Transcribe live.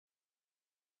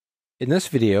In this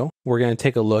video, we're going to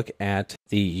take a look at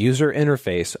the user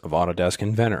interface of Autodesk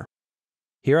Inventor.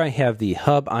 Here I have the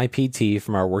hub IPT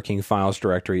from our working files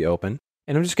directory open,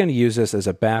 and I'm just going to use this as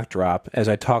a backdrop as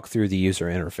I talk through the user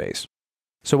interface.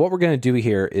 So what we're going to do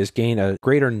here is gain a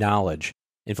greater knowledge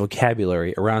and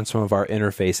vocabulary around some of our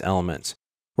interface elements.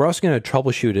 We're also going to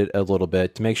troubleshoot it a little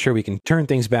bit to make sure we can turn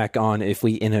things back on if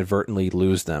we inadvertently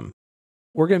lose them.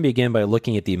 We're going to begin by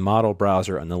looking at the model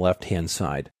browser on the left-hand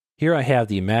side. Here I have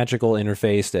the magical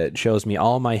interface that shows me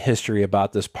all my history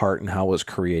about this part and how it was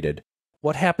created.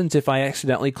 What happens if I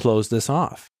accidentally close this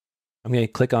off? I'm going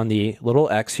to click on the little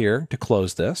X here to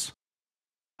close this.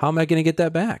 How am I going to get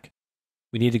that back?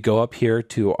 We need to go up here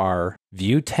to our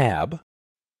View tab,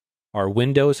 our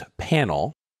Windows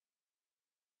panel,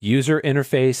 User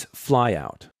Interface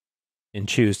Flyout, and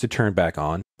choose to turn back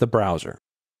on the browser.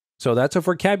 So that's a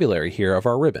vocabulary here of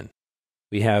our ribbon.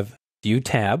 We have View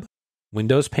tab,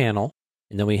 Windows panel,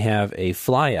 and then we have a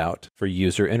flyout for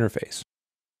user interface.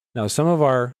 Now, some of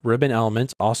our ribbon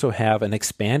elements also have an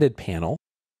expanded panel,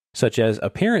 such as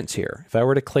appearance here. If I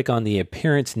were to click on the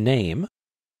appearance name,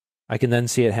 I can then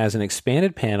see it has an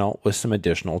expanded panel with some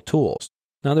additional tools.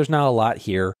 Now, there's not a lot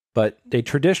here, but they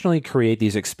traditionally create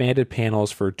these expanded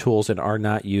panels for tools that are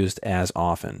not used as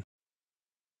often.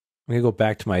 I'm going to go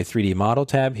back to my 3D model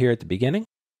tab here at the beginning.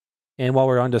 And while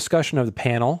we're on discussion of the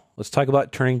panel, let's talk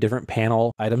about turning different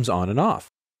panel items on and off.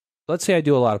 Let's say I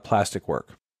do a lot of plastic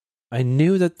work. I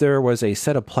knew that there was a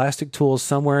set of plastic tools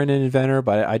somewhere in Inventor,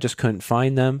 but I just couldn't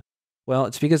find them. Well,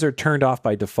 it's because they're turned off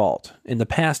by default. In the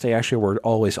past, they actually were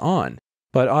always on.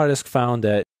 But Autodesk found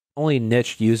that only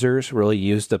niche users really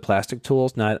used the plastic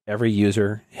tools. Not every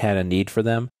user had a need for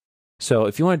them. So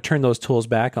if you want to turn those tools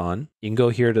back on, you can go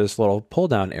here to this little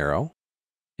pull-down arrow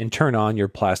and turn on your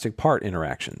plastic part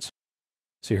interactions.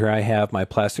 So here I have my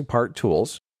plastic part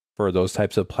tools for those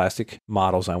types of plastic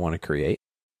models I want to create.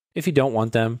 If you don't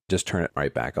want them, just turn it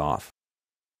right back off.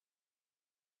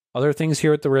 Other things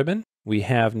here at the ribbon, we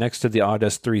have next to the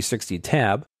Autodesk 360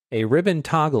 tab, a ribbon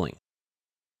toggling.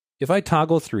 If I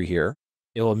toggle through here,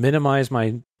 it will minimize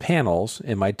my panels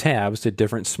and my tabs to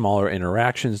different smaller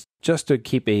interactions just to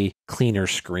keep a cleaner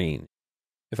screen.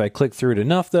 If I click through it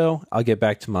enough though, I'll get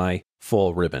back to my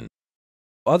full ribbon.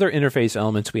 Other interface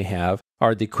elements we have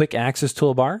are the quick access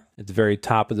toolbar at the very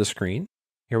top of the screen.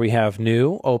 Here we have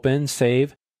new, open,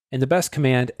 save, and the best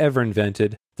command ever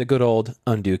invented, the good old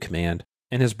undo command,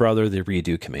 and his brother, the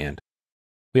redo command.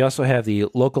 We also have the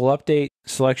local update,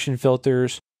 selection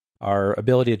filters, our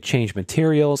ability to change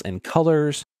materials and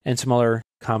colors, and some other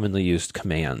commonly used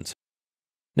commands.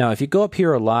 Now, if you go up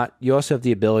here a lot, you also have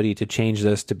the ability to change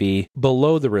this to be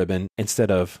below the ribbon instead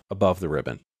of above the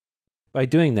ribbon. By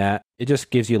doing that, it just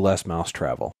gives you less mouse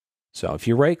travel. So if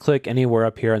you right-click anywhere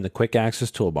up here in the quick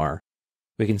access toolbar,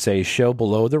 we can say show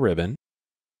below the ribbon,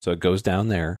 so it goes down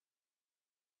there.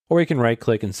 Or we can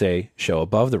right-click and say show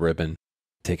above the ribbon,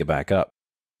 take it back up.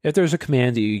 If there's a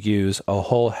command that you use a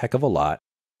whole heck of a lot,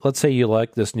 let's say you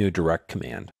like this new direct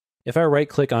command. If I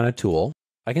right-click on a tool,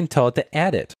 I can tell it to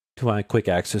add it to my quick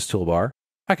access toolbar.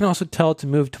 I can also tell it to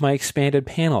move to my expanded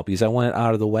panel because I want it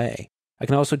out of the way. I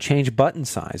can also change button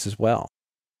size as well.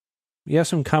 You have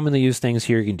some commonly used things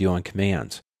here you can do on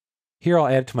commands. Here I'll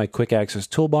add it to my quick access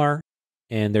toolbar,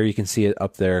 and there you can see it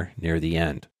up there near the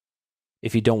end.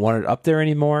 If you don't want it up there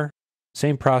anymore,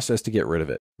 same process to get rid of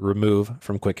it. Remove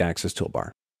from quick access toolbar.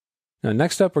 Now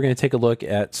next up, we're going to take a look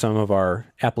at some of our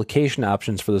application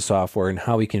options for the software and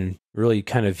how we can really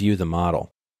kind of view the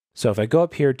model. So if I go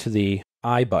up here to the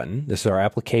I button, this is our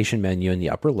application menu in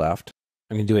the upper left.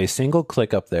 I'm going to do a single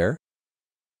click up there.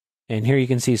 And here you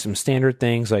can see some standard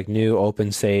things like new,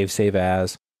 open, save, save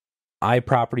as, I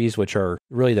properties, which are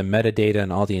really the metadata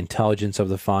and all the intelligence of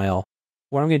the file.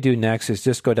 What I'm going to do next is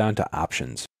just go down to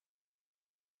options.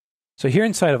 So here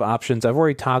inside of options, I've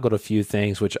already toggled a few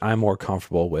things which I'm more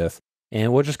comfortable with,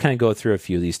 and we'll just kind of go through a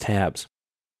few of these tabs.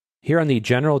 Here on the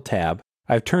general tab,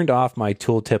 I've turned off my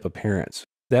tooltip appearance.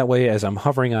 That way, as I'm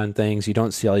hovering on things, you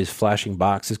don't see all these flashing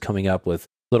boxes coming up with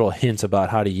little hints about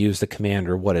how to use the command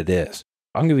or what it is.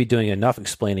 I'm going to be doing enough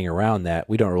explaining around that.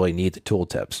 We don't really need the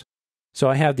tooltips. So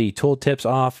I have the tooltips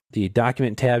off, the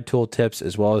document tab tooltips,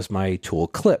 as well as my tool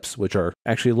clips, which are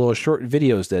actually little short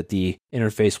videos that the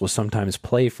interface will sometimes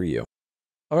play for you.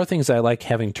 Other things I like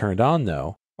having turned on,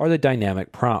 though, are the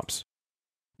dynamic prompts.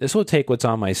 This will take what's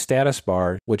on my status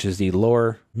bar, which is the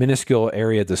lower minuscule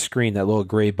area of the screen, that little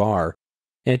gray bar,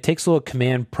 and it takes little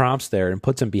command prompts there and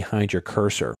puts them behind your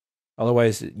cursor.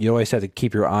 Otherwise, you always have to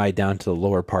keep your eye down to the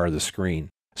lower part of the screen.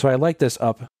 So I like this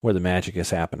up where the magic is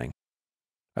happening.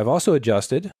 I've also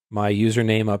adjusted my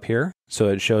username up here so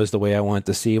it shows the way I want it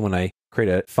to see when I create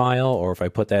a file or if I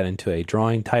put that into a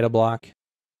drawing title block.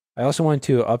 I also want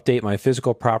to update my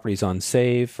physical properties on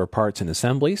save for parts and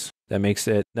assemblies. That makes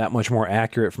it that much more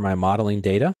accurate for my modeling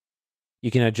data.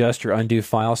 You can adjust your undo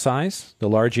file size. The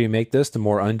larger you make this, the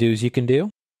more undos you can do.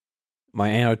 My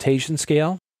annotation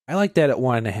scale, I like that at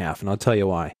 1.5, and I'll tell you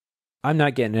why. I'm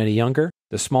not getting any younger.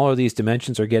 The smaller these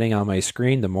dimensions are getting on my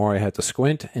screen, the more I have to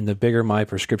squint, and the bigger my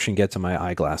prescription gets on my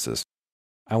eyeglasses.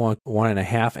 I want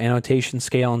 1.5 annotation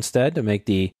scale instead to make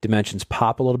the dimensions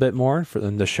pop a little bit more for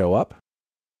them to show up.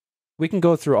 We can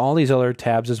go through all these other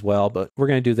tabs as well, but we're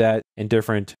going to do that in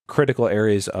different critical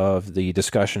areas of the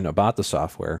discussion about the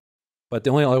software. But the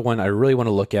only other one I really want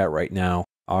to look at right now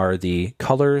are the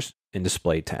colors and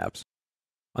display tabs.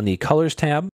 On the colors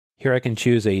tab, here I can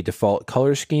choose a default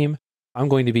color scheme. I'm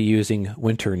going to be using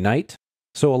winter night.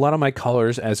 So a lot of my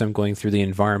colors as I'm going through the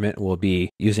environment will be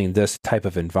using this type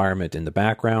of environment in the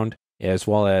background, as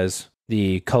well as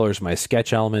the colors of my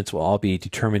sketch elements will all be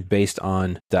determined based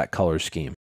on that color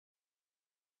scheme.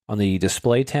 On the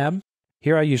display tab,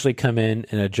 here I usually come in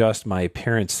and adjust my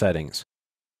appearance settings.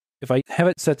 If I have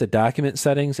it set to document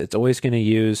settings, it's always going to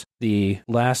use the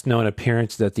last known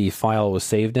appearance that the file was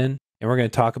saved in. And we're going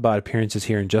to talk about appearances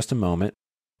here in just a moment.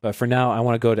 But for now, I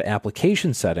want to go to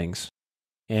application settings.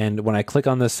 And when I click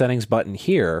on the settings button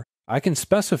here, I can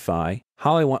specify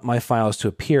how I want my files to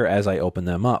appear as I open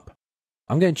them up.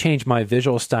 I'm going to change my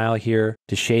visual style here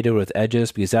to shaded with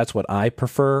edges because that's what I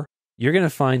prefer. You're going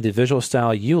to find the visual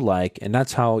style you like, and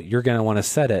that's how you're going to want to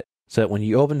set it so that when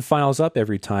you open files up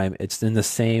every time, it's in the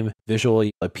same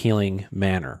visually appealing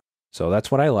manner. So that's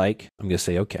what I like. I'm going to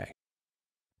say OK.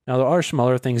 Now, there are some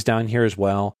other things down here as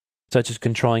well, such as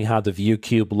controlling how the view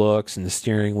cube looks and the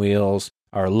steering wheels,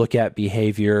 our look at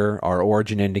behavior, our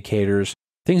origin indicators,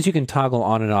 things you can toggle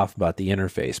on and off about the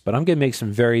interface. But I'm going to make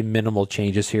some very minimal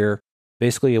changes here.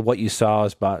 Basically, what you saw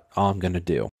is about all I'm going to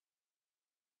do.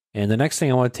 And the next thing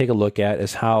I want to take a look at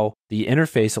is how the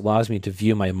interface allows me to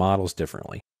view my models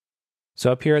differently.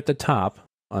 So up here at the top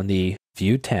on the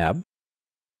View tab,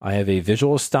 I have a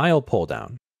Visual Style pull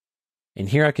down. And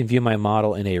here I can view my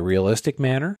model in a realistic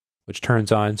manner, which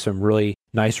turns on some really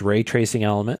nice ray tracing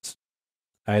elements.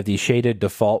 I have the Shaded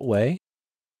Default Way,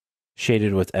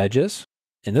 Shaded with Edges,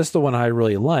 and this is the one I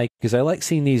really like because I like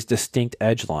seeing these distinct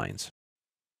edge lines.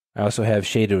 I also have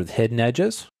Shaded with Hidden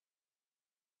Edges,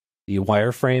 the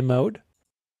wireframe mode,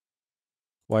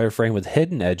 wireframe with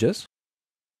hidden edges,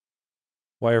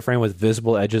 wireframe with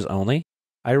visible edges only.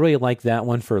 I really like that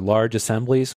one for large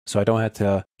assemblies, so I don't have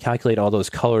to calculate all those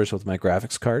colors with my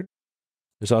graphics card.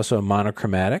 There's also a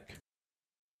monochromatic.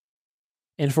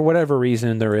 And for whatever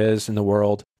reason there is in the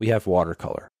world, we have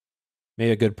watercolor.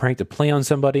 Maybe a good prank to play on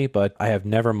somebody, but I have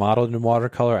never modeled in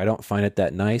watercolor. I don't find it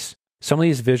that nice. Some of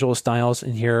these visual styles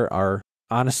in here are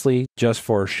honestly just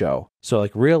for show. So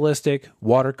like realistic,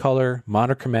 watercolor,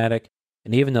 monochromatic,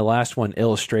 and even the last one,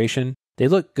 illustration, they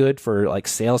look good for like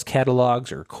sales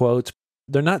catalogs or quotes.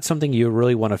 They're not something you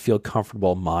really want to feel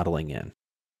comfortable modeling in.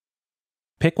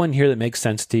 Pick one here that makes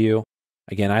sense to you.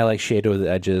 Again, I like shaded with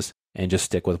edges and just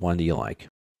stick with one that you like.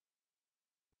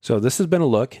 So this has been a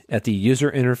look at the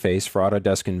user interface for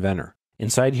Autodesk Inventor.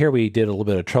 Inside here, we did a little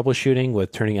bit of troubleshooting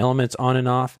with turning elements on and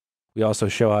off. We also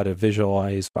show how to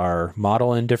visualize our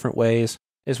model in different ways,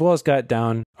 as well as got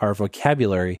down our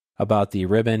vocabulary about the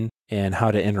ribbon and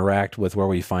how to interact with where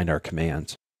we find our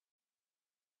commands.